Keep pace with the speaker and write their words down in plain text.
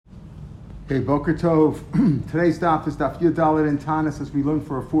Okay, Boker Tov. Today's daf is daf Yud Dalet in Tanis as we learn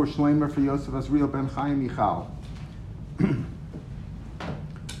for a four shlemer for Yosef Azriel ben Chaim Michal.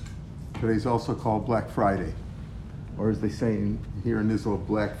 Today's also called Black Friday, or as they say here in Israel,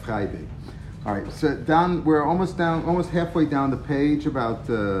 Black Friday. All right, so we're almost halfway down the page, about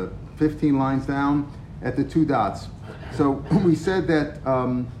 15 lines down at the two dots. So we said that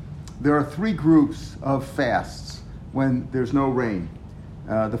there are three groups of fasts when there's no rain.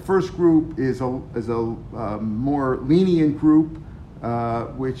 The first group is a more lenient group,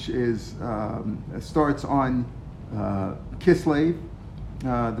 which starts on Kislev,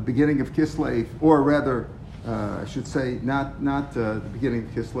 the beginning of Kislev, or rather, I should say, not the beginning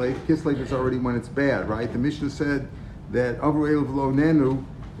of Kislev. Kislev is already when it's bad, right? The Mishnah said that Avrei V'lo Nenu,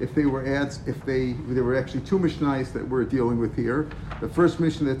 if there were actually two Mishnayos that we're dealing with here. The first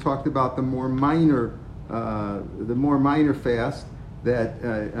Mishnah that talked about the more minor fast. That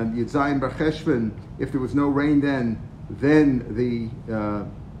on Yud Zayin Bar Cheshvan, if there was no rain then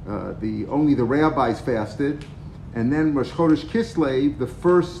only the rabbis fasted, and then Rosh Chodesh Kislev, the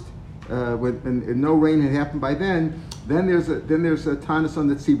first when no rain had happened by then there's a Tanis on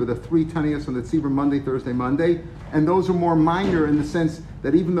the Tzibur, the three Tanias on the Tzibur, Monday, Thursday, Monday, and those are more minor in the sense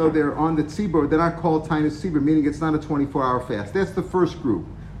that even though they're on the Tzibur, they're not called Tanis Tzibur, meaning it's not a 24-hour fast. That's the first group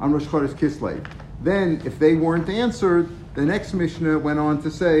on Rosh Chodesh Kislev. Then, if they weren't answered, the next Mishnah went on to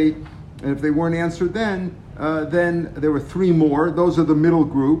say, and if they weren't answered then there were three more. Those are the middle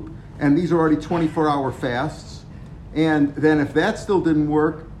group, and these are already 24-hour fasts. And then if that still didn't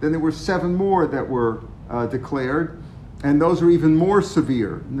work, then there were seven more that were declared, and those are even more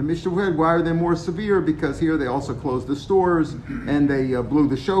severe. And the Mishnah said, why are they more severe? Because here they also closed the stores, and they blew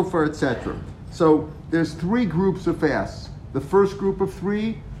the shofar, etc. So there's three groups of fasts. The first group of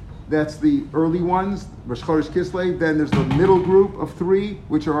three, that's the early ones, Rosh Chodesh Kislev. Then there's the middle group of three,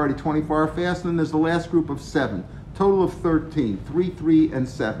 which are already 24-hour fast. And then there's the last group of seven. Total of 13. 3, and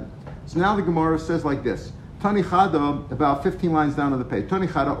 7. So now the Gemara says like this. Tani Chada, about 15 lines down on the page. Tani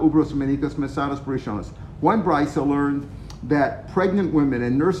Chada, Ubros Menikas Mesadas Barishonos. One brisa learned that pregnant women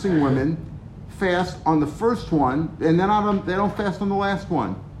and nursing women fast on the first one, and then they don't fast on the last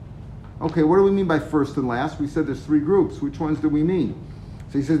one. Okay, what do we mean by first and last? We said there's three groups. Which ones do we mean?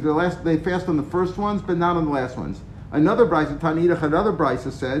 So he says they fast on the first ones, but not on the last ones. Another brisa, Tanidach, another brisa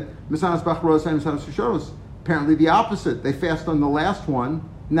said, Misanas Bachros and Misanas Shishoros. Apparently the opposite. They fast on the last one,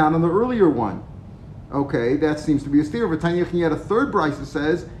 not on the earlier one. Okay, that seems to be a steer. But Tanidach, yet a third brisa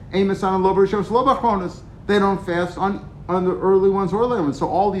says, Ein Misanas Lo Barishonos Lo Bachronos. They don't fast on the early ones or later ones. So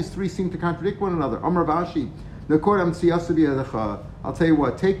all these three seem to contradict one another. Amar Vashi, I'll tell you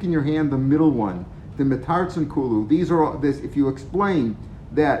what. Take in your hand the middle one, the Metartzin Kulu. These are all this. If you explain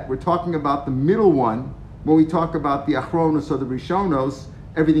that we're talking about the middle one, when we talk about the Achronos or the Rishonos,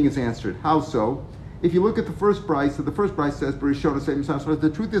 everything is answered. How so? If you look at the first brisa, the first brisa says, the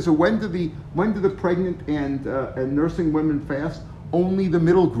truth is, when do the pregnant and nursing women fast? Only the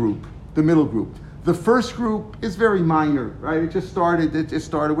middle group. The middle group. The first group is very minor, right? It just started.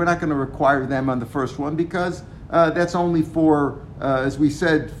 We're not going to require them on the first one because that's only for, as we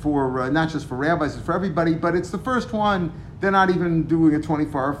said, for not just for rabbis, it's for everybody, but it's the first one. They're not even doing a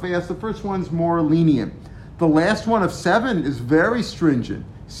 24-hour fast. The first one's more lenient. The last one of 7 is very stringent.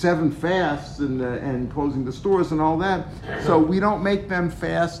 7 fasts and closing the stores and all that. So we don't make them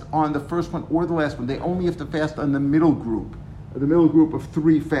fast on the first one or the last one. They only have to fast on the middle group of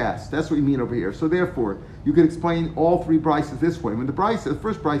 3 fasts. That's what we mean over here. So therefore, you can explain all 3 brises this way. When the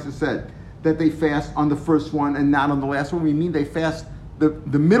first brisa said that they fast on the first one and not on the last one, we mean they fast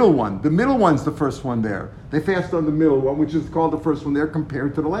the middle one. The middle one's the first one there. They fast on the middle one, which is called the first one there,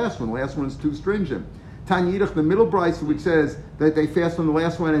 compared to the last one. The last one is too stringent. Tanyidach, the middle brisa, which says that they fast on the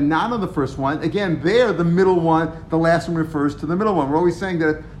last one and not on the first one. Again, there, the middle one, the last one refers to the middle one. We're always saying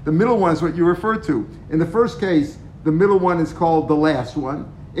that the middle one is what you refer to. In the first case, the middle one is called the last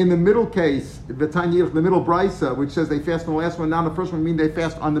one. In the middle case, the Tanyidach, the middle brisa, which says they fast on the last one, not on the first one, mean they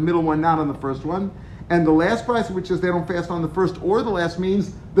fast on the middle one, not on the first one. And the last brisa, which says they don't fast on the first or the last,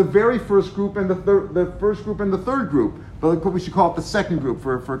 means the very first group and the first group and the third group. But we should call it the second group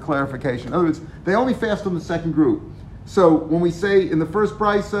for clarification. In other words, they only fast on the second group. So when we say in the first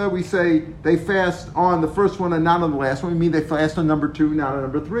brisa, we say they fast on the first one and not on the last one, we mean they fast on number 2, not on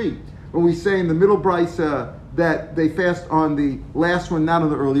number 3. When we say in the middle brisa that they fast on the last one, not on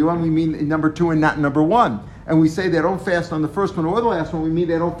the early one, we mean in number 2 and not number 1. And we say they don't fast on the first one or the last one, we mean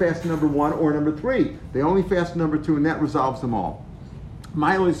they don't fast number 1 or number 3. They only fast number 2, and that resolves them all.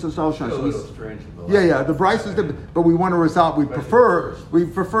 Ma'ilei Sosal Shana. A So little strange in the the Bryce is but we want to resolve. We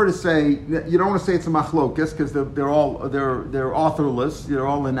prefer to say, you don't want to say it's a machlokes because they're authorless, they're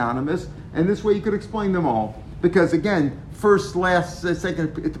all anonymous, and this way you could explain them all. Because again, first, last,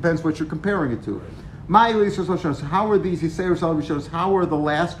 second, it depends what you're comparing it to. So how are these Yisrael Rishonos? How are the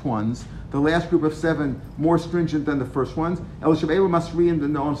last ones, the last group of 7, more stringent than the first ones? So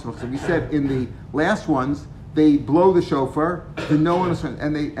we said in the last ones, they blow the shofar, and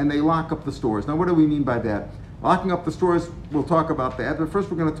they lock up the stores. Now, what do we mean by that? Locking up the stores, we'll talk about that. But first,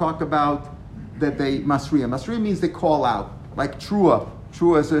 we're going to talk about that they masriya. Masriya means they call out, like trua.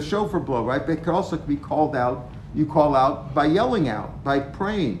 Trua is a shofar blow, right? But it could also be called out. You call out by yelling out, by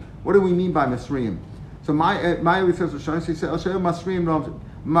praying. What do we mean by masriyim? So my says masriyim.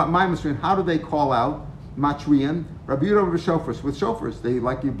 How do they call out? Matriyan, Rabbi Yehuda with shofars. They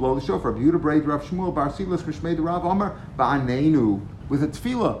like you blow the shofar. Rabbi Yehuda braid Rav Shmuel Bar Silas Mishmei the Rav Omer Ba'anenu with a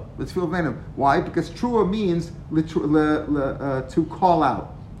tefillah, with tefillah venom. Why? Because trua means to call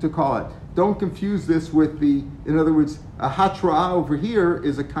out, to call it. Don't confuse this with in other words, a hatra'ah over here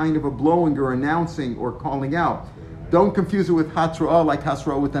is a kind of a blowing or announcing or calling out. Don't confuse it with hatra'ah like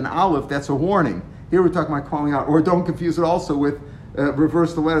hatra'ah with an aleph. That's a warning. Here we're talking about calling out. Or don't confuse it also with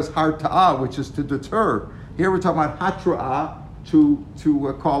reverse the letters harta'ah, which is to deter. Here we're talking about hatra'ah, to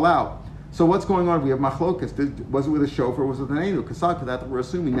call out. So what's going on? We have machlokas. Was it with a shofar or was it with an anenu? Kasaka, that we're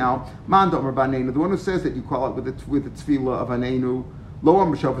assuming now. Mandomer b'anenu. The one who says that you call it with the tefillah of anenu,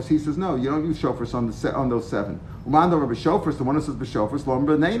 loam b'shofars, he says no, you don't use shofars on those 7. Mandomer b'shofars, the one who says b'shofars, loam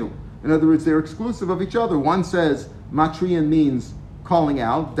b'anenu. In other words, they're exclusive of each other. One says matriyan means calling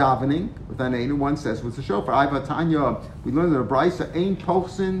out, davening with anenu. One says with the shofar. Iva Tanya, we learned in the Brisa, ein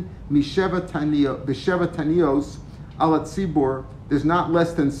tochsin b'sheva tanios alat tzibur. There's not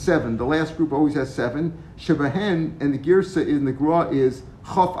less than 7. The last group always has 7. Shebahen, and the girsa in the Gra is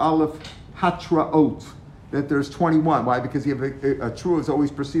chof aleph hatraot, that there's 21. Why? Because you have a trua is always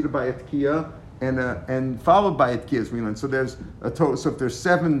preceded by a tkiya and followed by a tkiya. So there's a total. So if there's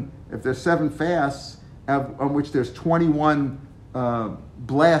 7 fasts on which there's 21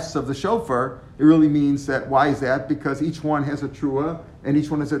 blasts of the shofar, it really means that. Why is that? Because each one has a trua and each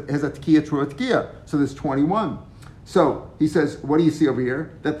one has a tkiya, trua, tkiya. So there's 21. So he says, what do you see over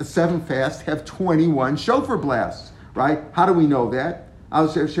here? That the 7 fasts have 21 shofar blasts, right? How do we know that?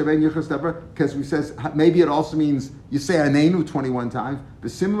 Because we says maybe it also means you say anenu 21 times. The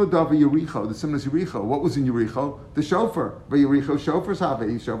similar dava Yericho, the similar Yericho. What was in Yericho? The shofar. But Yericho shofars have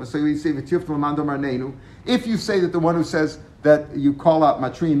a shofar. So you say if you say that the one who says that you call out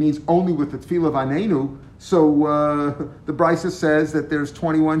matri means only with the tefillah of anenu, so the Brisa says that there's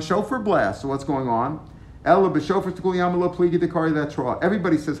 21 shofar blasts. So what's going on? Everybody says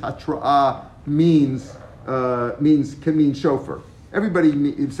hatra'ah can mean shofar.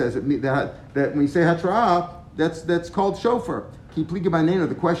 Everybody says it, that when you say hatra'ah, that's called shofar.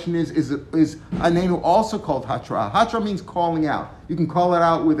 The question is anenu also called hatra'ah? Hatra'ah means calling out. You can call it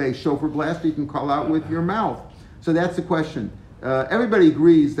out with a shofar blast, or you can call out with your mouth. So that's the question. Everybody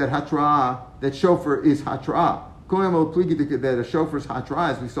agrees that hatra'ah, that shofar is hatra'ah. That a shofar is hatra'ah,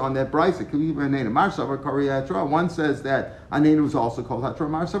 as we saw in that brisa. One says that anenu is also called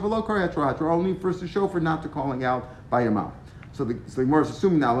hatra'ah. Only refers to shofar, not to calling out by your mouth. So the Gemara is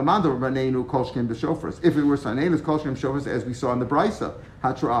assuming now lamando anenu kol shkem b'shofars. If it were anenu is kol shkem b'shofars, as we saw in the brisa,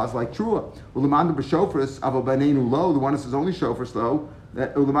 hatra'ah is like trua. Lamando b'shofars avo b'anenu lo. The one who says only shofars though.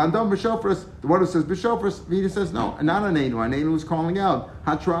 That lamando b'shofars. The one who says b'shofars, he says no, not anenu. Anenu is calling out.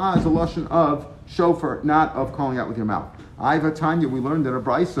 Hatra'ah is a lashon of shofar, not of calling out with your mouth. Iva Tanya, we learned that a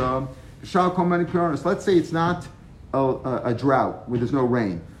brisa, let's say it's not a drought where there's no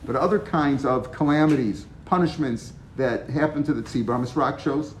rain, but other kinds of calamities, punishments that happen to the tzibur,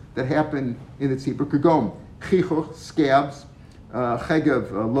 misrakshos that happen in the tzibur, kagom, chichuch, scabs,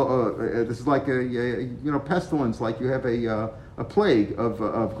 chegav, this is like a pestilence, like you have a plague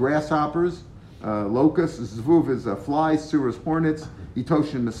of grasshoppers, locusts, zvuv is flies, surahs, hornets,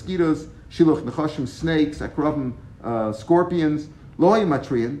 itoshin, mosquitoes, shiluch nechashim, snakes, akravim, scorpions, loy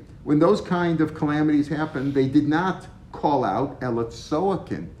matrian. When those kind of calamities happened, they did not call out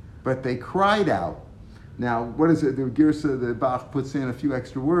elatzoakin, but they cried out. Now, what is it? The Girsa, the Bach puts in a few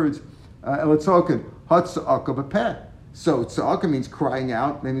extra words. Elatzoakin, hatza'aka b'peh. So tza'aka means crying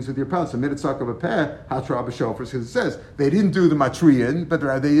out. That means with your palate. So mitzaka b'peh, hatra'ah b'shofars, because it says they didn't do the matriyan, but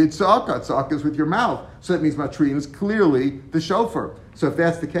rather they did tza'aka. Tza'aka is with your mouth. So that means matriyan is clearly the shofar. So if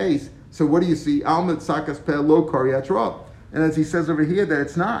that's the case, so what do you see? Alma tzakas peh lo kari hatra'ah. And as he says over here, that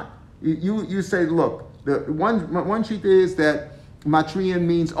it's not. You say, look, the one sheet is that matriyan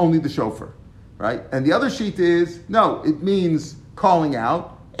means only the shofar, right? And the other sheet is, no, it means calling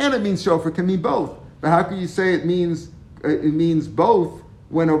out, and it means shofar can mean both. But how can you say it means both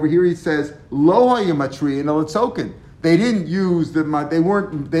when over here he says lo hayamatri and elitzokin? They didn't use the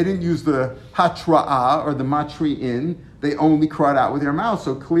hatra'ah or the matri'in. They only cried out with their mouth.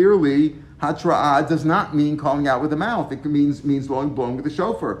 So clearly, hatra'ah does not mean calling out with the mouth. It means blowing with the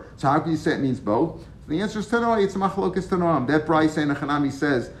shofar. So how can you say it means both? So the answer is tanoi. It's machlokas tanoim. That brisa in Hanami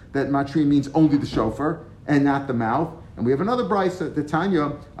says that matri'in means only the shofar and not the mouth. And we have another brisa, the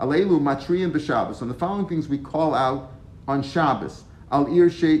Tanya, Aleilu matri'in b'Shabbos. And the following things we call out on Shabbos. Al ir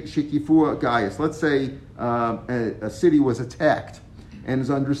shekifua gaius. Let's say a city was attacked and is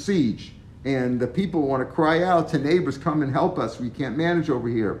under siege, and the people want to cry out to neighbors, come and help us, we can't manage over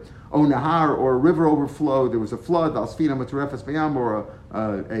here. O nahar, or a river overflowed, there was a flood, al sfina matarefes bayam, or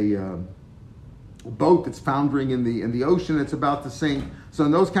a boat that's foundering in the ocean, it's about to sink. So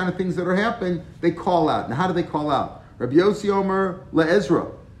in those kind of things that are happening, they call out. Now how do they call out? Rabbi Yossi Omer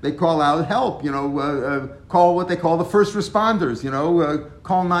le'ezra. They call out help, call what they call the first responders,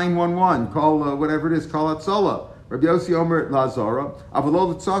 call 911, call whatever it is, call Hatzalah. Rabbi Yossi Omer Lazara,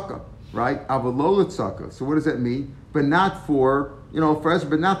 Avalol Tzaka, right? Avalol Tzaka. So what does that mean? But not for Ezra,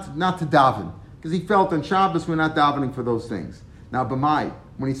 but not to daven. Because he felt on Shabbos we're not davening for those things. Now, B'mai,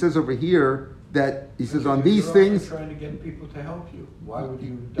 when he says over here, that he says on these things, trying to get people to help you. Why would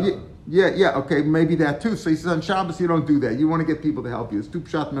you daven? Yeah, okay, maybe that too. So he says on Shabbos you don't do that. You want to get people to help you. It's Tu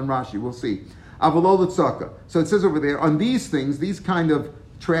Pshat and Rashi. We'll see. Avalol Tzaka. So it says over there on these things, these kind of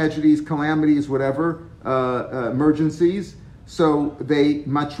tragedies, calamities, whatever, emergencies. So they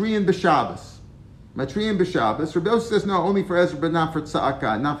matri'in b'Shabbos. Matri'in b'Shabbos. Rabbi Yossi says no, only for Ezra, but not for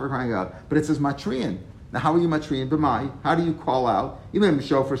tza'aka, not for crying out. But it says matri'in. Now, how are you matri'in b'mai? How do you call out? Even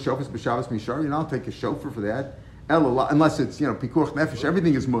shofar b'Shabbos mishar. Don't take a shofar for that. Unless it's pikuach nefesh,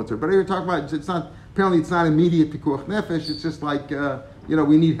 everything is mutter. But here we're talking about it's not immediate pikuach nefesh. It's just like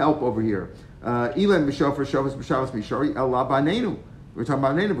we need help over here. Ilan b'shofar b'Shabbos mishari ela b'anenu. We're talking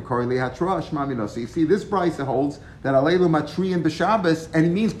about nenu b'kori lehatra shma. So you see, this brisa holds that aleilu matri'in b'Shabbos, and it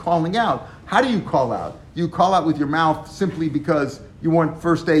means calling out. How do you call out? You call out with your mouth simply because you want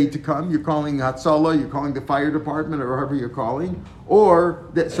first aid to come. You're calling Hatzalah, you're calling the fire department, or whoever you're calling. Or,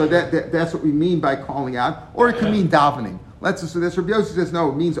 that's what we mean by calling out. Or it can mean davening. So that's Rabbi Yossi says, no,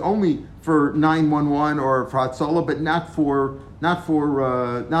 it means only for 911 or for Hatzalah, but not for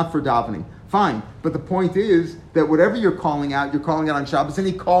davening. Fine. But the point is that whatever you're calling out on Shabbos, and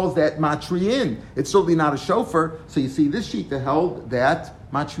he calls that matri'in. It's certainly not a shofar. So you see, this sheet that held that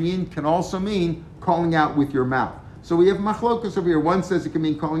matri'in can also mean calling out with your mouth. So we have machlokas over here. One says it can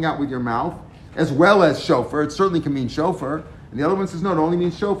mean calling out with your mouth, as well as shofar. It certainly can mean shofar. And the other one says, no, it only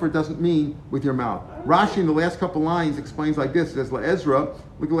means shofar. It doesn't mean with your mouth. Rashi, in the last couple lines, explains like this. It says, La'ezra,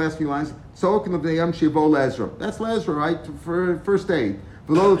 look at the last few lines. So can l'vneyam shivo la'ezra. That's la'ezra, right? For first aid.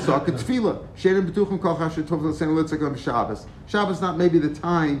 V'lo l'tzak, it's tefillah. She'enim b'tuchim kol chashet tov l'sein l'tzak on Shabbos. Shabbos is not maybe the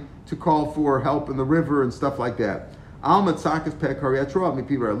time to call for help in the river and stuff like that. Alma tzakas pek hariatrov. Mi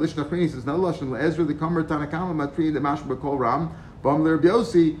pivar. Lishnachrini says, no lashon la'ezra, the kamer tanakama matri the mashma b'kol ram. Bam l'Reb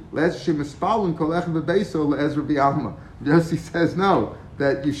Yossi, la'ezra shemispalun kol echem b'beiso la'ezra b'alma. Yossi says no,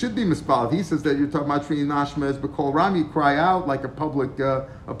 that you should be mispal. He says that you're talking about Trini Nashma as B'kol Ram, you cry out like a public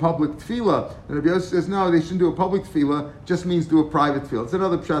tefillah. And Rabbi Yossi says no, they shouldn't do a public tefillah, just means do a private tefillah. It's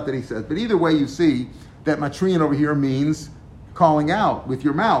another pshat that he says. But either way, you see that matrian over here means calling out with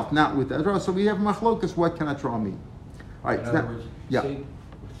your mouth, not with that. So we have machlokas. What can Atra mean? All right. In other words,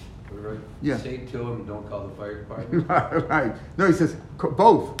 yeah. Say to him, don't call the fire department. Right. No, he says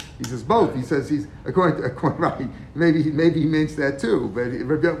both. He says both. He says he's according right. Maybe he means that too.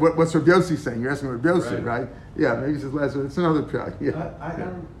 But what's Rabbi Yossi saying? You're asking Rabbi Yossi, right? Yeah. Maybe he says Lazarus. It's another pshat. Yeah. I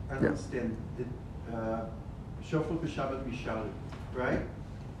don't understand. Shofar b'Shabbat b'Shabbat, right?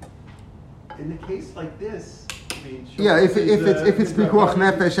 In the case like this. Yeah, if it's pikuach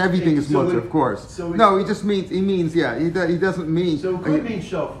nefesh, everything is mutter, of course. No, he means, yeah, he doesn't mean. So it could mean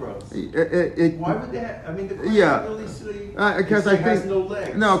shofros. Why would that? I mean, the question really because I think has no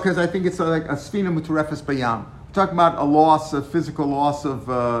legs. No, because I think it's like a sfina mutarefes bayam. We're talking about a physical loss of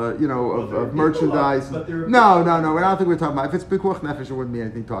merchandise. No. I don't think we're talking about. If it's pikuach nefesh, it wouldn't be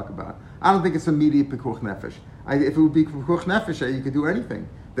anything to talk about. I don't think it's immediate pikuach nefesh. If it would be pikuach nefesh, you could do anything.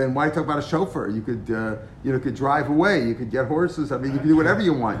 Then why talk about a chauffeur? You could drive away. You could get horses. I mean, you could do whatever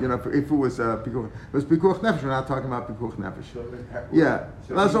you want. If it was pikuach nefesh, we're not talking about pikuach nefesh. Yeah,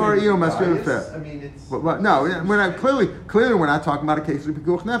 that's already fair. I mean, it's no. We're not clearly we're not talking about a case of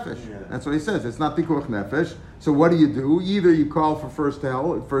pikuach nefesh. Yeah. That's what he says. It's not pikuach nefesh. So what do? Either you call for first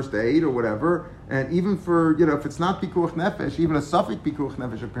aid or whatever, And even for, if it's not Pikuach Nefesh, even a Suffolk Pikuach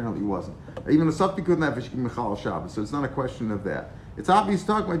Nefesh apparently wasn't. Even a Suffolk Pikuach Nefesh can be Mechal Shabbos, so it's not a question of that. It's obvious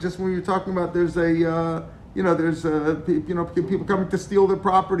talking about, just when you're talking about there's people coming to steal their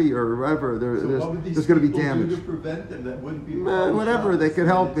property or whatever. There's going to be damage. Do to prevent them? That wouldn't be whatever they could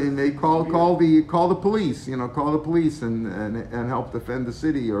help, and they call the police. Call the police and help defend the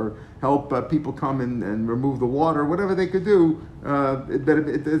city, or help people come and remove the water. Whatever they could do.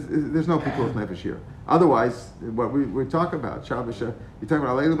 There's no pikuach nefesh here. Otherwise, what we talk about Shabbos, you're talking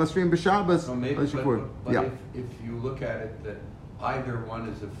about Leila Masrim b'Shabbos. So maybe, but if you look at it that either one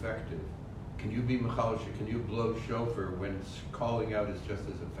is effective. Can you be mechalisha? Can you blow shofar when calling out is just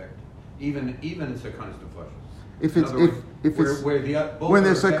as effective? Even in sekanas nefashis. When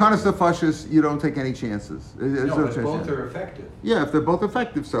there's sekanas nefashis, you don't take any chances. Both are effective. Yeah, if they're both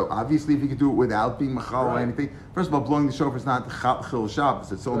effective. So obviously, if you can do it without being mechal or anything, first of all, blowing the shofar is not chil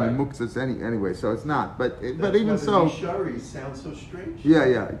Shabbos. It's only muktzah anyway, so it's not. But even so, Mishari sounds so strange.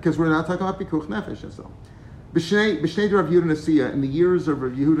 Yeah, because we're not talking about pikuach nefesh and so. B'shnei Rav Yehuda Nasiya, in the years of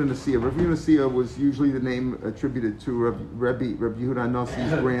Rav Yehuda Nasiya, Rav Yehuda Nasiya was usually the name attributed to Rav Yehuda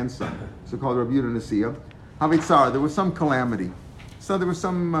Nasi's grandson, so called Rav Yehuda Nasiya. Havitzar, there was some calamity. So there was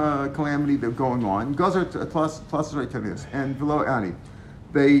some calamity that was going on. Gazer plus and below Ani.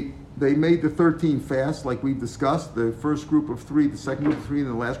 They made the 13 fast, like we've discussed, the first group of 3, the second group of 3, and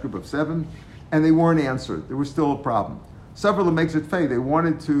the last group of 7, and they weren't answered. There was still a problem. Several makes it fey. They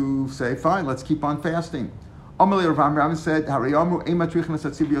wanted to say, fine, let's keep on fasting. Amalei Rav Amram said,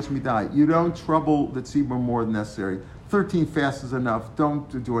 you don't trouble the tzibur more than necessary. 13 fasts is enough.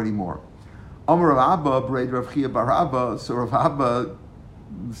 Don't do any more. Amar Rav Abba, Braid Rav Chia Bar Abba. So Rav Abba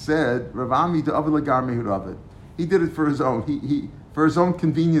said, Rav Ami to Avid Lagar Mehuravid. He did it for his own. He for his own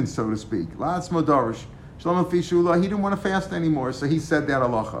convenience, so to speak. La'atz Modarish. Shlomo Fishula. He didn't want to fast anymore, so he said that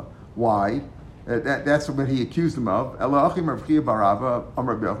halacha. Why? That's what he accused him of. Elachim Rav Chia Bar Abba.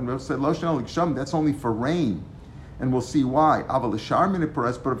 Amar Rav said, Lo Shnei L'Ksham. That's only for rain. And we'll see why.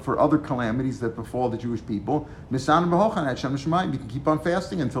 But for other calamities that befall the Jewish people, you can keep on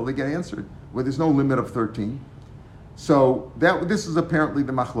fasting until they get answered, where there's no limit of 13. So this is apparently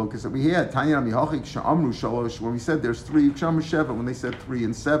the machlokas that we had. When we said there's 3, when they said 3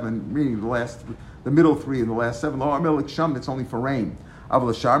 and 7, meaning the middle 3 and the last 7, it's only for rain.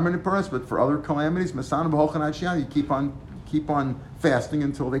 But for other calamities, you keep on fasting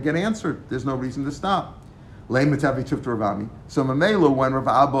until they get answered. There's no reason to stop. So Mamela, when Rav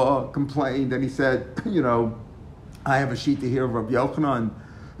Abba complained and he said, I have a sheet to hear of Rav Yochanan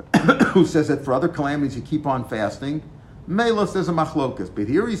who says that for other calamities you keep on fasting. Mamela says a machlokas, but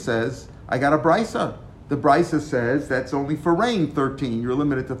here he says, I got a brisa. The brisa says that's only for rain 13. You're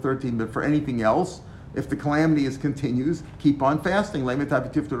limited to 13, but for anything else, if the calamity continues, keep on fasting. This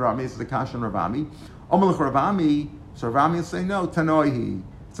is a kasha on Ravami. So Ravami will say no, tanoihi.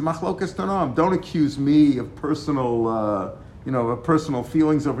 It's a machlokas tanam. Don't accuse me of personal, personal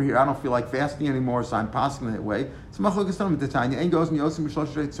feelings over here. I don't feel like fasting anymore, so I'm passing that way. It's a machlokas tanam. The Tanya ain't goes in yosim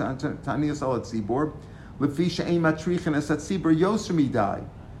b'shlosh Tanya salat zibor lefisha ein matrichin esat zibor yosumi die,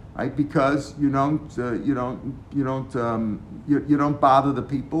 right? Because you don't bother the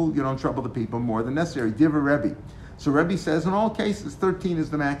people. You don't trouble the people more than necessary. Divrei Rebbe. So Rebbe says in all cases 13 is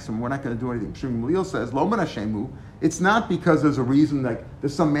the maximum. We're not going to do anything. Shmuel Gamliel says Lo man Hashemu. It's not because there's a reason, like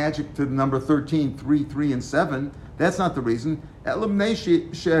there's some magic to the number 13, 3, 3, and 7. That's not the reason. The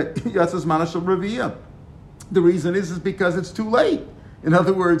reason is because it's too late. In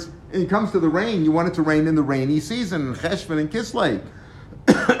other words, when it comes to the rain, you want it to rain in the rainy season, in Cheshvan and Kislev.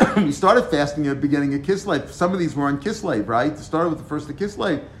 We started fasting at the beginning of Kislev. Some of these were on Kislev, right? It started with the first of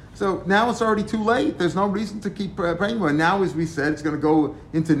Kislev. So now it's already too late. There's no reason to keep praying more. Now, as we said, it's going to go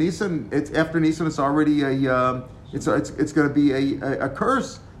into Nisan. It's after Nisan. It's already it's going to be a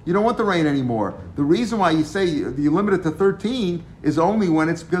curse. You don't want the rain anymore. The reason why you say you limit it to 13 is only when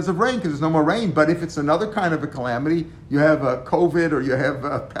it's because of rain, because there's no more rain. But if it's another kind of a calamity, you have a COVID or you have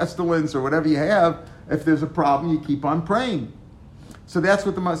a pestilence or whatever you have, if there's a problem, you keep on praying. So that's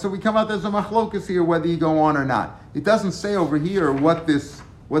what so we come out, there's a machlokas here whether you go on or not. It doesn't say over here what this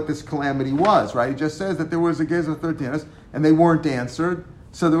calamity was, right? It just says that there was a Gezer 13 and they weren't answered.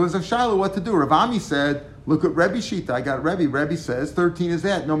 So there was a shiloh what to do. Rav Ami said, look at Rebbe Shita. I got Rebbe. Rebbe says 13 is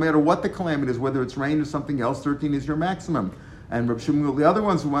that. No matter what the calamity is, whether it's rain or something else, 13 is your maximum. And Rav Shmuel, the other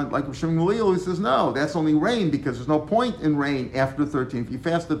ones who went like Rav Shmuel, he says, no, that's only rain because there's no point in rain after 13. If you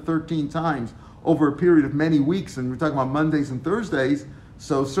fasted 13 times over a period of many weeks, and we're talking about Mondays and Thursdays,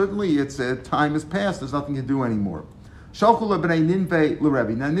 so certainly it's time has passed. There's nothing to do anymore. Shalchu lebnei Ninveh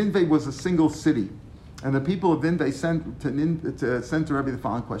l'Rebbe. Now Ninveh was a single city, and the people of Ninveh sent to Rebbe the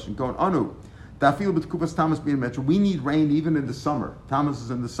following question: going, Anu, Dafil b'tkupas Tamas being metro. We need rain even in the summer. Tamas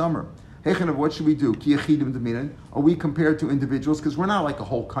is in the summer. Hechenav, what should we do? Ki yechidim d'minan. Are we compared to individuals? Because we're not like a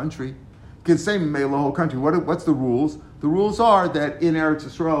whole country. You can say the whole country. What's the rules? The rules are that in Eretz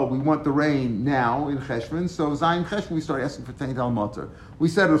Yisrael we want the rain now in Cheshvan. So Zayin Cheshvan we start asking for Tainit al Matar. We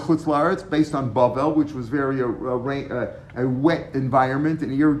said at Chutz La'aretz based on Bavel, which was very a wet environment,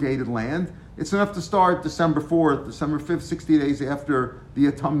 an irrigated land. It's enough to start December 4th, December 5th, 60 days after the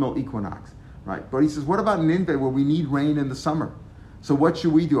autumnal equinox, right? But he says, what about Ninveh where we need rain in the summer? So what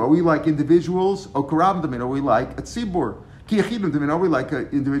should we do? Are we like individuals? Or Karabdamin? Are we like a Tzibur? Are we like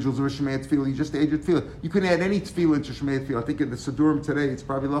individuals of a Shemei Tefillah? You just age a Tefillah. You can add any Tefillah into Shemei Tefillah. I think in the Sidurim today, it's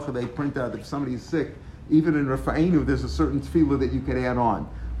probably Lacha, they print out if somebody is sick, even in Rafa'inu, there's a certain Tefillah that you can add on.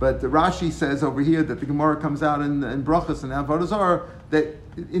 But Rashi says over here that the Gemara comes out in Brachas and Avodah Zarah that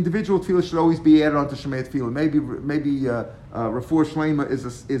individual Tefillah should always be added onto Shemei Tefillah. Maybe Refuah Shlema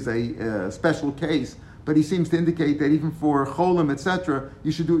is a special case, but he seems to indicate that even for Cholim, etc.,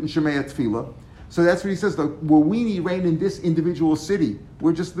 you should do it in Shemei Tefillah. So that's what he says, though, well, we need rain in this individual city.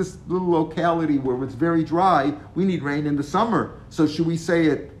 We're just this little locality where it's very dry. We need rain in the summer. So should we say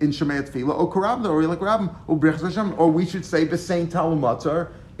it in Shemei Tefillah, or Karabda, or like Rabbim, or Brechas Hashem, or we should say B'sein Tal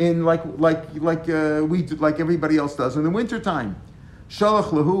Matzar in like we do, like everybody else does in the wintertime. Shalach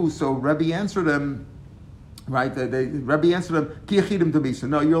Lahu, so Rebbe answered him, right? Rebbe answered him, Ki Yechidim Tabisa.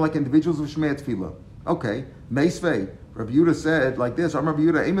 No, you're like individuals of Shemei Tefillah. Okay, Meisvei. Rabbi Yehuda said like this, Rabbi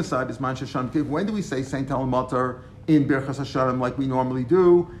Yehuda, Emasai Bisman Shashan. When do we say Saint Tal Matar in Birchas Hashanim like we normally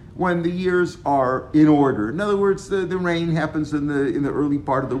do? When the years are in order. In other words, the rain happens in the early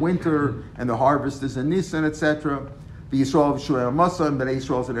part of the winter, and the harvest is in Nisan, etc. The Yisrael Shulei Masa and Bnei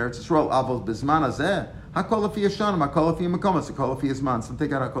Yisrael in Eretz Yisrael Avos Bisman Azeh. Hakol Afi Hashanim, Hakol Afi Makamas, Hakol Afi Zman. Some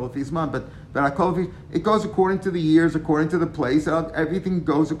take out Hakol Afi Zman, but Hakol Afi, it goes according to the years, according to the place. Everything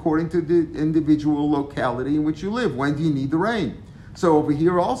goes according to the individual locality in which you live. When do you need the rain? So over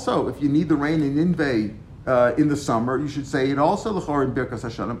here also, if you need the rain in Ninveh in the summer, you should say it also l'chor in Birkas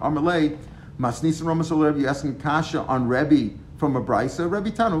Hashanim. Amalei Masnisin Ramas Rebbe, you asking kasha on Rebbe from a brisa.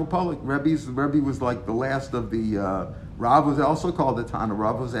 Rebbe Tanu Polik. Rebbe was like the last of the. Rav was also called the Tana.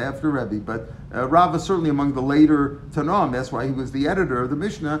 Rav was after Rebbe, but Rav was certainly among the later Tanam. That's why he was the editor of the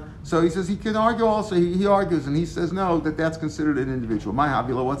Mishnah. So he says he can argue also. He argues and he says no, that's considered an individual. My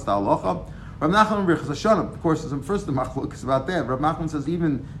Havila, what's the halacha? Rav Nachman Birchas Hashanim. Of course, the first machlok is about that. Rav Nachman says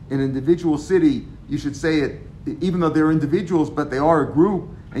even in an individual city, you should say it, even though they're individuals, but they are a group,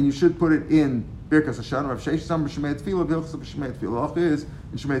 and you should put it in Birkas Hashanim. Rav Sheish Sam b'Shemei Tefillah, Birkas b'Shemei Tefillah. Is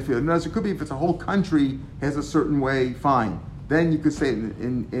in Shemei Tefillah. Notice it could be if it's a whole country has a certain way, fine. Then you could say it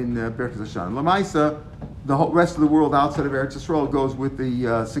in Birkas Hashanim. Lamaisa, the whole rest of the world outside of Eretz Yisrael goes with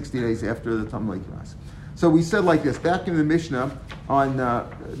the 60 days after the Tam Leikras. So we said like this back in the Mishnah on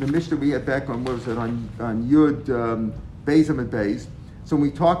the Mishnah we had back on on Yud Beis Amid Beis. So we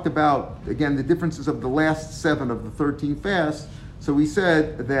talked about again the differences of the last 7 of the 13 fasts. So we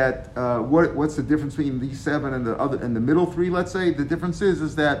said that what's the difference between these 7 and the middle 3? Let's say the difference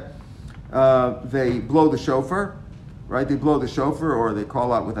is that they blow the shofar, right? They blow the shofar, or they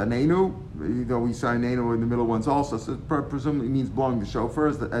call out with anenu. You know, we say anenu in the middle ones also. So it presumably means blowing the shofar,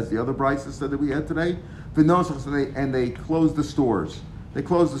 as the other brises said that we had today. And they close the stores. They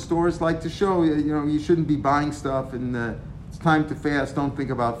close the stores like to show you shouldn't be buying stuff, and it's time to fast. Don't think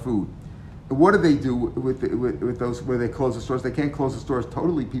about food. What do they do with those where they close the stores? They can't close the stores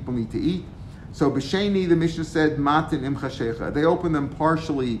totally. People need to eat. So B'Sheni, the Mishnah said, Matin im chashecha. They open them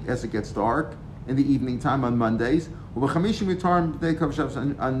partially as it gets dark in the evening time on Mondays. On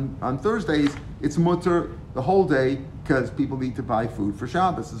Thursdays, it's mutter the whole day because people need to buy food for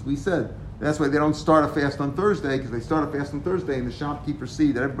Shabbos, as we said. That's why they don't start a fast on Thursday, because they start a fast on Thursday and the shopkeepers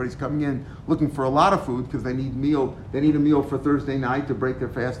see that everybody's coming in looking for a lot of food because they need a meal for Thursday night to break their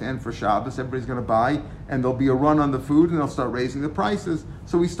fast and for Shabbos. Everybody's going to buy, and there'll be a run on the food and they'll start raising the prices.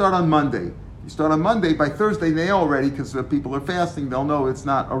 So we start on Monday. You start on Monday, by Thursday they already, because people are fasting, they'll know it's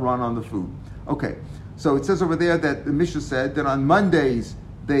not a run on the food. Okay, so it says over there that the Mishnah said that on Mondays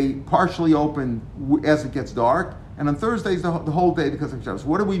they partially open as it gets dark, and on Thursdays the whole day because of Shabbos.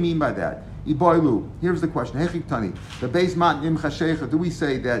 What do we mean by that? Iboilu. Here's the question. Hechik the beis mat im chashecha. Do we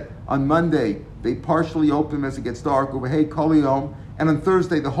say that on Monday they partially open as it gets dark, hey koliyom, and on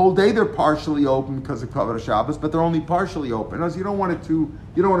Thursday the whole day they're partially open because of Kavod Shabbos, but they're only partially open? As you don't want to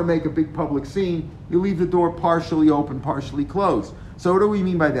make a big public scene. You leave the door partially open, partially closed. So what do we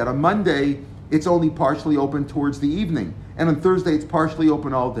mean by that? On Monday it's only partially open towards the evening, and on Thursday it's partially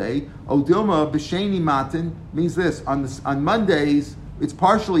open all day. Odilma b'sheni matin means this: on Mondays it's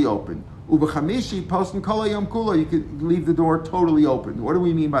partially open. Ubechamishi postin kol hayom kulo. You could leave the door totally open. What do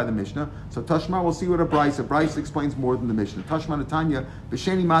we mean by the Mishnah? So Tashma, we'll see what a Bryce explains more than the Mishnah. Tashma Netanya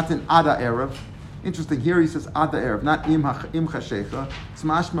b'sheni matin ada erev. Interesting. Here he says ada erev, not im chashecha. It's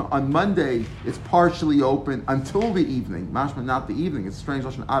mashma on Monday. It's partially open until the evening. Mashma, not the evening. It's strange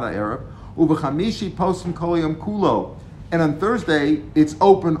lashon ada erev. Ubechamishi postin kol hayom kulo. And on Thursday, it's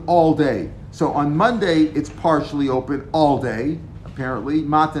open all day. So on Monday, it's partially open all day. Apparently,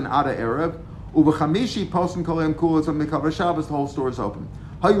 Matan Ada Erev. Ubechamishi Postin Kolem Kulas on Mekavar Shabbos, the whole store is open.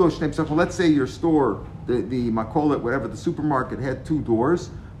 Let's say your store, the Makolet, whatever, the supermarket had 2 doors.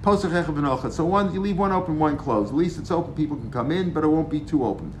 So one, you leave one open, one closed. At least it's open, people can come in, but it won't be too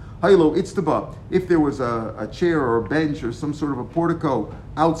open. If there was a chair or a bench or some sort of a portico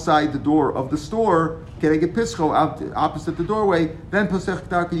outside the door of the store, can I get pischo out opposite the doorway? Then posech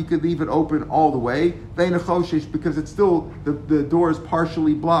daka, you could leave it open all the way. Because it's still the door is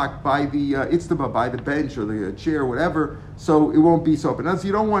partially blocked by the itztaba, by the bench or the chair, or whatever. So it won't be so open. Now, so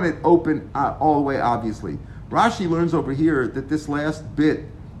you don't want it open all the way, obviously. Rashi learns over here that this last bit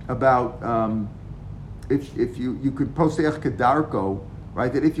about if you could posech kedarko,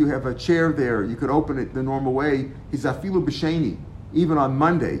 right? That if you have a chair there, you could open it the normal way. Is afilu b'sheni, even on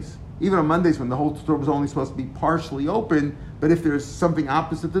Mondays. Even on Mondays when the whole store was only supposed to be partially open, but if there's something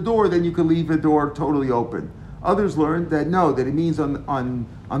opposite the door, then you could leave the door totally open. Others learned that no, that it means on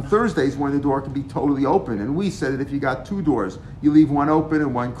Thursdays when the door can be totally open. And we said that if you got 2 doors, you leave one open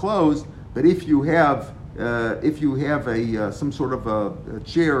and one closed. But if you have a some sort of a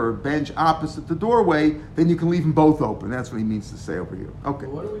chair or bench opposite the doorway, then you can leave them both open. That's what he means to say over here. Okay.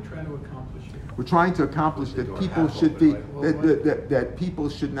 Well, what are we trying to accomplish here? We're trying to accomplish that people should be that people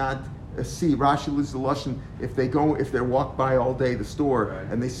should not see. Rashi lives the lashon. If they walk by all day the store right,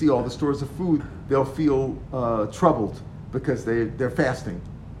 and they see all the stores of food, they'll feel troubled because they're fasting.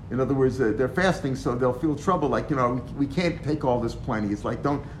 In other words, they're fasting, so they'll feel trouble. Like, we can't take all this plenty. It's like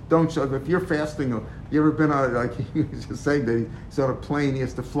don't show. If you're fasting, you ever been on, like he was just saying that he's on a plane, he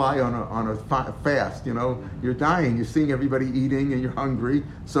has to fly on a fast. You're dying. You're seeing everybody eating, and you're hungry.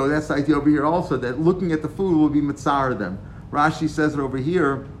 So that's the idea over here also, that looking at the food will be mitzar them. Rashi says it over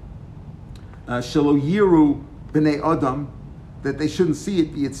here. Shelo yiru b'nei adam, that they shouldn't see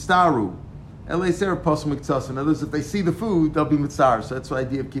it. Be staru. In other words, if they see the food, they'll be mitzar. So that's the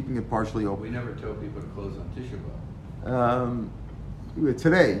idea of keeping it partially open. We never tell people to close on Tisha B'Av.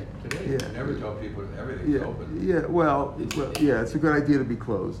 Today. Yeah. We never tell people everything's open. Yeah, it's a good idea to be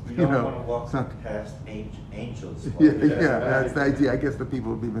closed. We don't want to walk past angels. That's the idea. I guess the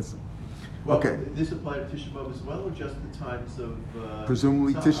people will be missing. Well, okay. This applied to Tisha B'Av as well, or just the times of...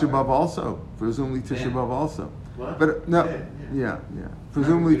 Presumably Tisha B'Av also. What? But no, yeah.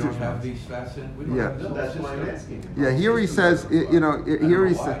 Presumably we don't have these fasts in. We don't have those. That's why I'm asking. Yeah, here he says, here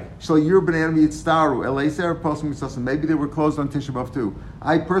he says, Shal Yir Ben Adam Yitztaru, Eleiser Posum Yitztaru. Maybe they were closed on Tisha B'Av too.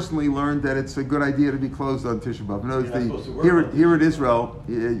 I personally learned that it's a good idea to be closed on Tisha B'Av. Here in Israel,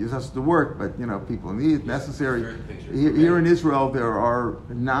 you're supposed to work, but people need it, necessary. Here in Israel, there are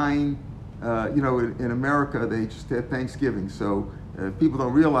 9. In America, they just had Thanksgiving, so people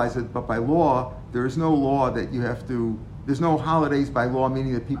don't realize it, but by law, there is no law that you have to, there's no holidays by law,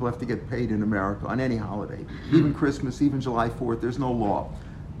 meaning that people have to get paid in America on any holiday, even Christmas, even July 4th, there's no law.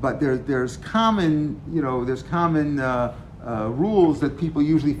 But there's common rules that people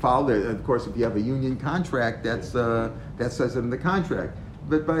usually follow. Of course, if you have a union contract, that says it in the contract.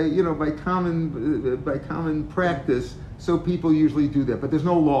 But by common practice, so people usually do that. But there's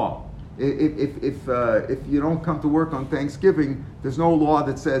no law. If you don't come to work on Thanksgiving, there's no law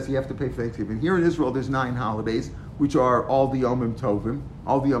that says you have to pay for Thanksgiving. Here in Israel, there's 9 holidays, which are all the Yom Tovim,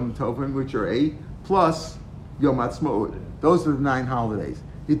 which are 8, plus Yom Ha'atzmaut. Those are the 9 holidays.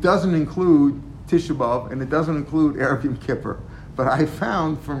 It doesn't include Tisha B'Av, and it doesn't include Erev Yom Kippur. But I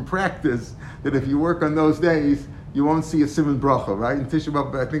found from practice that if you work on those days, you won't see a Siman Bracha, right? In Tisha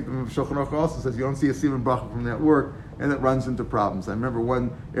B'Av, I think the Shulchan Aruch also says you don't see a Siman Bracha from that work, and it runs into problems. I remember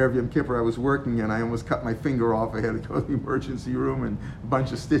one Erev Yom Kippur I was working, and I almost cut my finger off. I had to go to the emergency room and a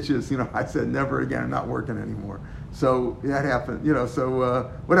bunch of stitches. I said, never again, I'm not working anymore. So that happened,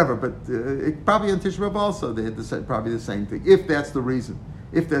 whatever. But it, probably on Tisha B'Av also, they had to say probably the same thing, if that's the reason.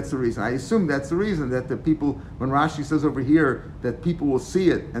 I assume that's the reason, that the people, when Rashi says over here that people will see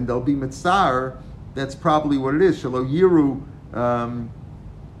it and they'll be mitzar, that's probably what it is. Shelo yiru,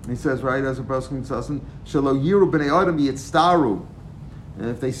 he says, right, as a Pasuk Mitzvah, Shelo yiru b'nei adam yitztaru. And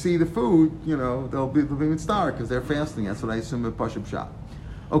if they see the food, they'll be mitzar because they're fasting. That's what I assume at Pashup Shah.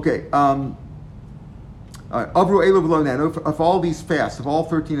 Okay. Avru Elav Lo Nanu. If all these fasts, if all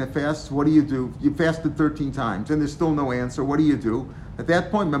 13 have fasts, what do? You fasted 13 times, and there's still no answer. What do? At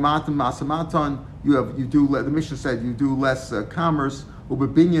that point, Mamatan Masamatan, the Mishnah said you do less commerce,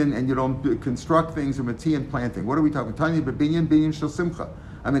 Ubabinyan, and you don't construct things, or Mati and planting. What are we talking? Tanya Babinyan, Binyan Shel Simcha.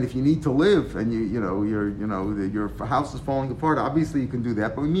 I mean, if you need to live and your house is falling apart, obviously you can do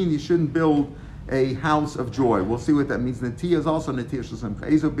that. But we mean you shouldn't build a house of joy. We'll see what that means. Natiya is also Natiya Shel Simcha.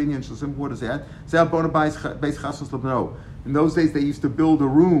 Ezo Binyan Shel Simcha. What is that? In those days, they used to build a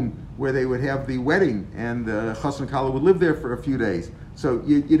room where they would have the wedding, and the chas and kala would live there for a few days. So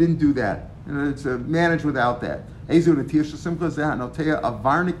you didn't do that. It's managed without that. Ezo Natiya Shel Simcha Zeh Noteya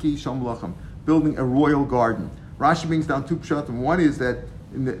Avarniki Shel Melachim, building a royal garden. Rashi brings down two pshatim. One is that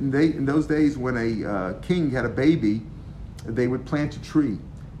in those days, when a king had a baby, they would plant a tree,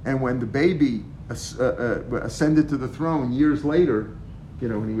 and when the baby ascended to the throne years later,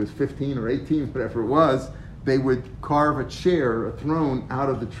 when he was 15 or 18, whatever it was, they would carve a chair, a throne, out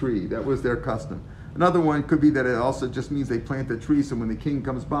of the tree. That was their custom. Another one could be that it also just means they plant a tree, so when the king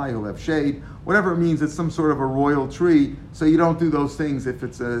comes by, he'll have shade. Whatever it means, it's some sort of a royal tree, so you don't do those things if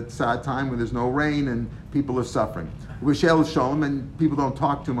it's a sad time when there's no rain and people are suffering. V'shel shalom, and people don't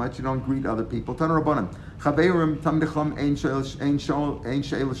talk too much, you don't greet other people. Tanu Rabbanan, Chaverim tamdecham ein sheil shalom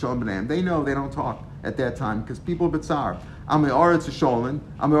b'neim. They know they don't talk at that time because people are bitzar. Ami'aretz shalom,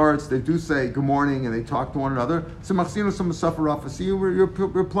 Ami'aretz, they do say good morning and they talk to one another. So machzinu some suffer off. So you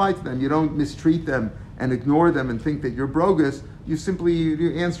reply to them. You don't mistreat them and ignore them and think that you're brogus. You simply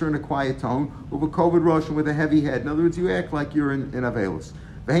you answer in a quiet tone with a kovid rosh and with a heavy head. In other words, you act like you're in Avelis.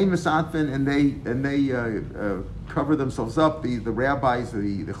 And they cover themselves up, the rabbis,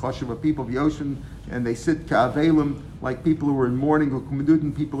 the choshev people of Yoshin, and they sit ka'avelim, like people who were in mourning,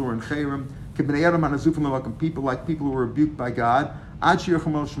 people who were in chayrim, people who were rebuked by God, until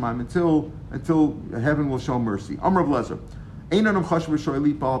heaven will show mercy. Amr of Lezer,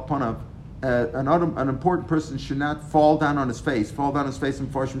 an important person should not fall down on his face. Fall down on his face,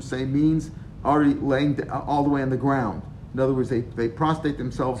 and Farshim say, means already laying all the way on the ground. In other words, they prostrate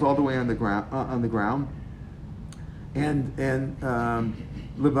themselves all the way on the ground, and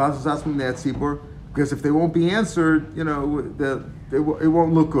Levaz is asking that tzibur, because if they won't be answered, it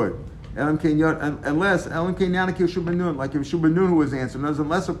won't look good. Unless like if Shubha Nun was answered,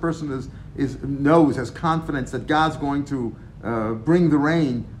 unless a person has confidence that God's going to bring the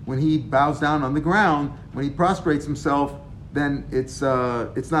rain when he bows down on the ground, when he prostrates himself, then it's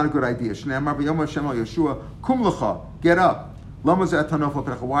not a good idea. Get up. Why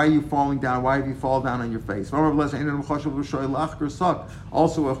are you falling down? Why have you fallen down on your face?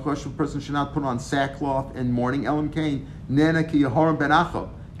 Also, a person should not put on sackcloth and mourning.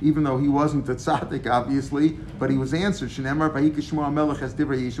 Even though he wasn't a tzaddik, obviously, but he was answered.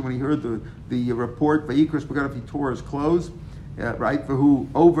 When he heard the report, he tore his clothes. Right, for who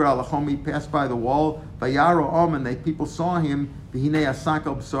over alachomi passed by the wall, and people saw him. He had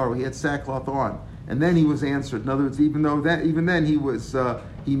sackcloth on, and then he was answered. In other words, even then he was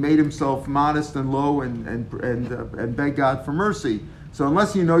he made himself modest and low and begged God for mercy. So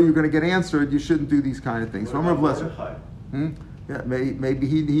unless you know you're going to get answered, you shouldn't do these kind of things. Yeah, maybe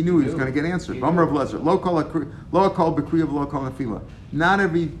he knew he was going to get answered. Not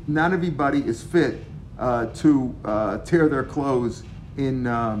everybody is fit to tear their clothes in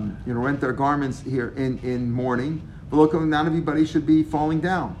rent their garments here in mourning. But not everybody should be falling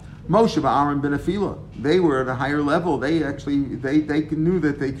down. Moshe Aaron ben Afila, they were at a higher level. They knew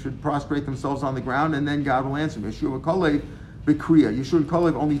that they should prostrate themselves on the ground, and then God will answer them. Yeshua Kalev Bekriya. Yeshua and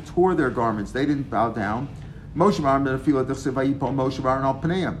Kalev only tore their garments. They didn't bow down. Moshe Aaron ben Afila Dechsevayipol Moshe Aaron al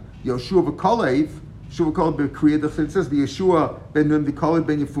Paneim. Yeshua Kalev Bekriya. It says the Yeshua ben Nun the Kalev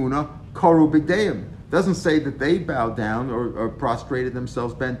ben Yefuna Koru Bigdeim. Doesn't say that they bowed down or prostrated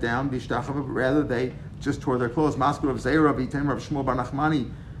themselves, bent down, but rather they just tore their clothes. Maybe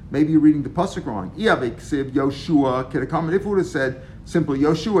you're reading the pasuk wrong. Yoshua could have come, and if it would have said simply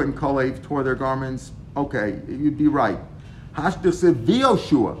Yoshua and Kalev tore their garments, okay, you'd be right. It says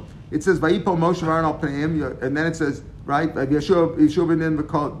V'Yoshua. It says Vayipol Moshe Aaron al Paneim, and then it says right Yoshua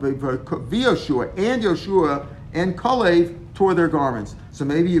and Yoshua and Kalev tore their garments. So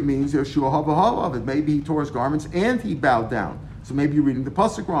maybe it means Yeshua of it. Maybe he tore his garments and he bowed down. So maybe you're reading the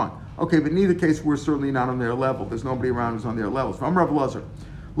pasuk wrong. Okay, but in either case, we're certainly not on their level. There's nobody around who's on their level. So I'm Rav Lazar.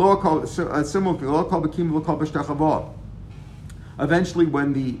 Eventually,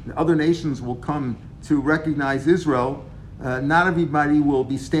 when the other nations will come to recognize Israel, not everybody will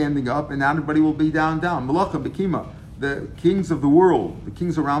be standing up and not everybody will be down. Malacha Bekima. The kings of the world, the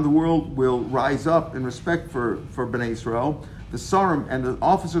kings around the world will rise up in respect for Bnei Israel. the Sarim and the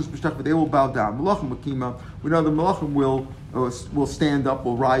officers, they will bow down. Malachim Makima, we know the Malachim will stand up,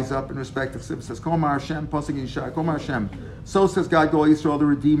 will rise up in respect of Siv. It says, Komar Hashem, Pasuk in Shai, Komar Hashem. So says God, Gol Yisrael, the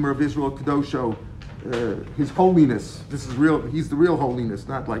Redeemer of Israel, Kadosho, His holiness. This is real, He's the real holiness,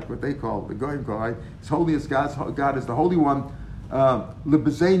 not like what they call, the Goyim call, right? His holiness, God is the Holy One.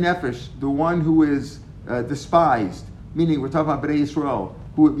 Lebezei Nefesh, the one who is despised, meaning we're talking about Bnei Yisrael,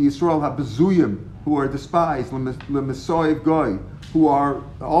 who Yisrael HaBezuyim, who are despised, Lemesoyev Goy, who are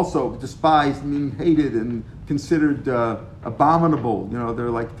also despised, meaning hated and considered abominable. You know,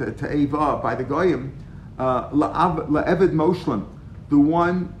 they're like Te'eva by the Goyim. La'eved Moshlem, the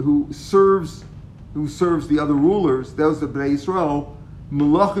one who serves the other rulers, those of Bnei Yisrael,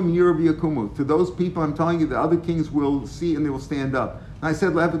 Melachim Yir V'Yakumu. To those people, I'm telling you, the other kings will see and they will stand up. And I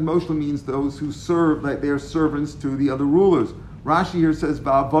said La'eved Moshlem means those who serve, like they are servants to the other rulers. Rashi here says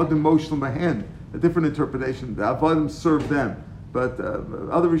Va'avodim Moshlem Ahen, a different interpretation. The Avodim serve them. But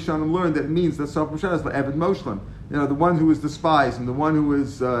other Rishonim learned that it means that Sof Moshe is Eved Moshlem. You know, the one who is despised and the one who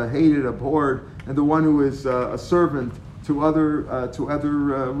is hated, abhorred, and the one who is a servant to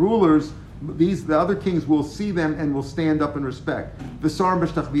other rulers. The other kings will see them and will stand up in respect. The Sarim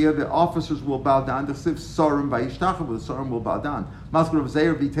b'shtachviyah, the officers will bow down. The Siv Sarim v'yishtachavu, the Sarim will bow down. Maskar of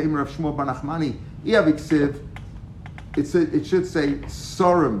Zeir v'Tamer of Shmuel bar Nachmani. Iyavik Siv. It should say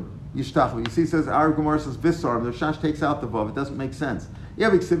Sarim Yishtachavu. You see, it says, our Gemara says Visarim. The Shash takes out the Vav. It doesn't make sense. If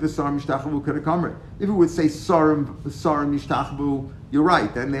it would say Sarim Yishtachavu, you're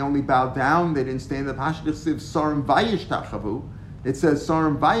right. Then they only bowed down. They didn't stand up. Hashlich Siv Sarim Vayishtachavu. It says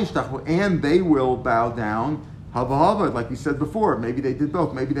Sarim Vayishtachavu, and they will bow down. Hava, like we said before. Maybe they did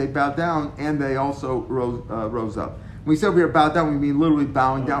both. Maybe they bowed down and they also rose up. When we say we are bowed down, we mean literally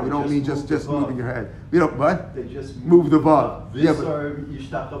bowing down. We don't mean just moving your head. We don't what? They just move the vav. Yeah, but Sarim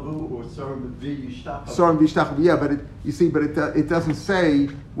V'Yishtachavu. Yeah, but it doesn't say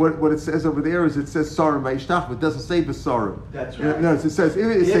what it says over there. Is it says Sarim V'Yishtachavu? It doesn't say V'Sarim. That's right. No, it says if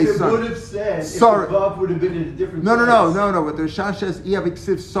it would have said Sarim. If the vav would have been in a different place. No. What the Rashash says,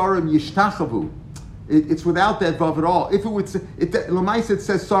 Iyaviksiv Sarim Yishtachavu. It's without that vav at all. If it would say, Lamais it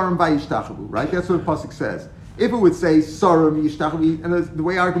says Sarim V'Yishtachavu, right? That's what the pasuk says. If it would say Sarim Yishtachavu, and the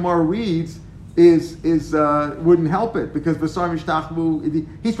way our Gemara reads is wouldn't help it, because Sarim Yishtachavu,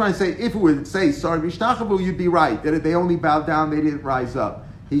 he's trying to say if it would say Sarim Yishtachavu, you'd be right that they only bowed down, they didn't rise up.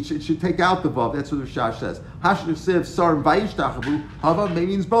 He should take out the vav. That's what the Rashash says. Hashler Siv Sarim Vayishtachavu. Hava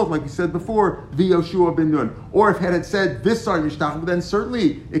means both, like we said before. V'Yoshua ben Nun. Or if it had said this Sarim Yishtachavu, then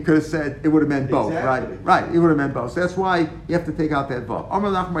certainly it could have said it would have meant both. Exactly. Right. It would have meant both. So that's why you have to take out that vav.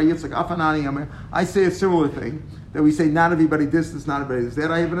 I say a similar thing. That we say not everybody this, not everybody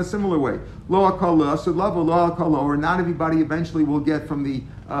that. I have in a similar way. Lo akala, so love lo akala, or not everybody eventually will get from the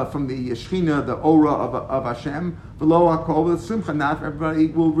Shechina, the aura of Hashem. Lo akala, the simcha, not everybody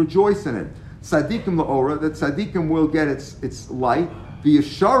will rejoice in it. Tzadikim la aura, that tzadikim will get its light. The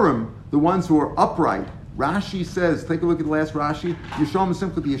Yesharim, the ones who are upright. Rashi says, take a look at the last Rashi. Yesharim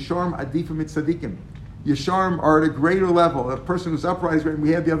simcha, the Yesharim adifim mit tzadikim. Yesharim are at a greater level. A person who's upright is great.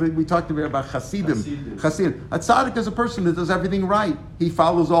 We talked about Hasidim. A tzaddik is a person that does everything right. He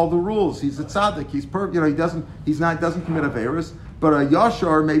follows all the rules. He's a tzaddik. He's perfect. He doesn't commit averos. But a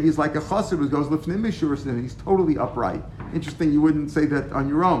yashar maybe is like a chassid who goes lifnim mishur, and he's totally upright. Interesting. You wouldn't say that on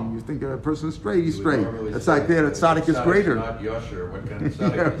your own. You think a person is straight, he's straight. It's like that. A tzaddik is greater. Not yashar. What kind of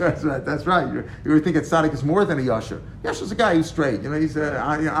tzaddik is that? That's right. You would think a tzaddik is more than a yashar. Yashar's a guy who's straight. He's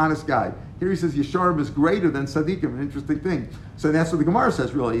an honest guy. Here he says Yesharim is greater than tzaddikim. An interesting thing. So that's what the Gemara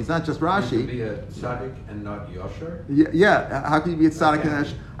says. Really, it's not just Rashi. You can be a tzaddik and not yashar. Yeah. How can you be a tzaddik and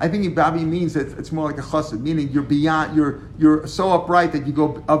yashar? I think Babi means that it's more like a chassid, meaning you're beyond. You're so upright that you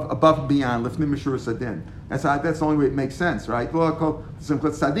go above and beyond. Lifnim mishur sadin. That's the only way it makes sense, right?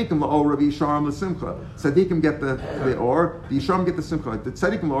 Tzaddikim la'or, Yesharim l'simcha. Tzaddikim get the or, the Yesharim get the simcha. The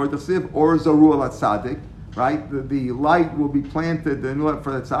tzaddikim la'or, the siv or zaru al tzaddik. Right, the light will be planted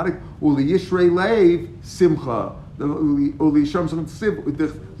for the tzaddik. Uli yishrei leiv simcha. Uli yisham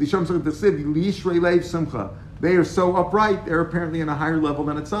tzaddik yishrei leiv simcha. They are so upright; they're apparently in a higher level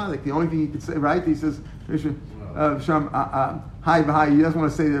than a tzaddik. The only thing he could say, right? He says, hi. He doesn't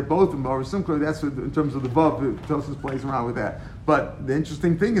want to say they're both or simcha. That's what, in terms of the vav. Tosfos plays around with that. But the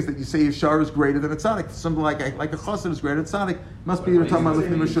interesting thing is that you say Yeshar is greater than a tzaddik. Something like a chassid is greater than a tzaddik. Must be you're talking about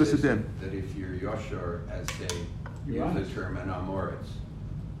lifnim mishur sadin. That if you're yashar, as they use the term in Amoritz,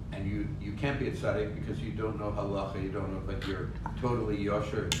 and you can't be a tzaddik because you don't know halacha, you don't know, but you're totally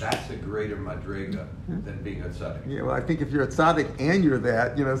yosher. That's a greater madrega than being a tzaddik. Yeah, well, I think if you're a tzaddik and you're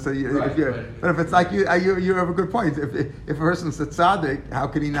that, so Right, but if it's like you have a good point. If a person's a tzaddik, how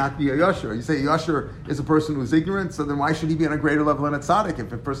could he not be a yosher? You say a yosher is a person who's ignorant, so then why should he be on a greater level than a tzaddik?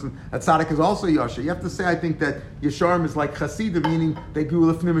 If a tzaddik is also yosher, you have to say, I think that Yesharim is like chasidim, meaning they do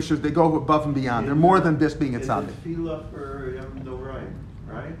lifnimishers, they go above and beyond. They're more than just being a tzaddik. In the tefillah for Yom Noraim,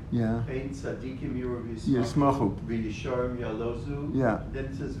 right? Yeah. Ein tzadikim Yismachu. v'yisharim yalozu. Yeah. Then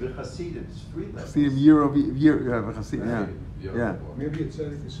it says v'chasidim. It's 3 levels. Chasidim year over year, chasidim, yeah. Yom Yeah. Kippur. Maybe a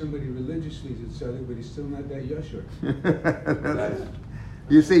tzaddik is somebody religiously is a tzaddik, but he's still not that yasher. That's-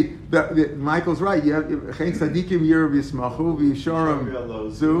 You see, Michael's right. You have Chen Tzadikim Yirav Yismachu V'Yisharim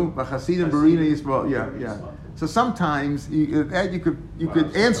Zu V'Chasidim Barina Yisrael. Yeah. So sometimes you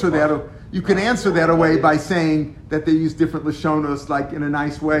could answer that. You can answer that away by saying that they use different lashonos, like in a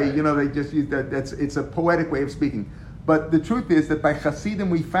nice way. They just use that. It's a poetic way of speaking. But the truth is that by Chasidim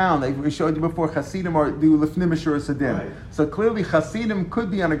we found, we showed you before, Chasidim do Lifnim Ashur Sadim. Right. So clearly Chasidim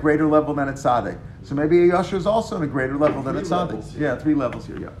could be on a greater level than a tzaddik. So maybe a Yasher is also on a greater level than a 3 tzaddik. levels, Yeah, 3 levels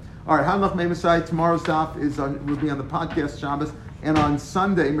here, yeah. All right, Hamlach Memasai, tomorrow's daf will be on the podcast Shabbos. And on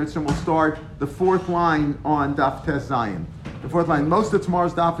Sunday, Mitzvah will start the 4th line on Daf Tes Zion. The 4th line. Most of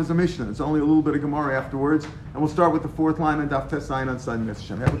tomorrow's daf is a Mishnah. It's only a little bit of Gemara afterwards. And we'll start with the 4th line on Daf Tes Zion on Sunday,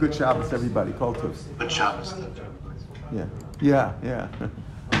 Mitzvah. Have a good Shabbos, everybody. Kol Tov. Good Shabbos. Yeah.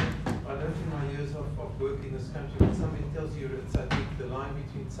 I learned in my years of work in this country, when somebody tells you tzaddik, the line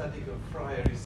between tzaddik and friar is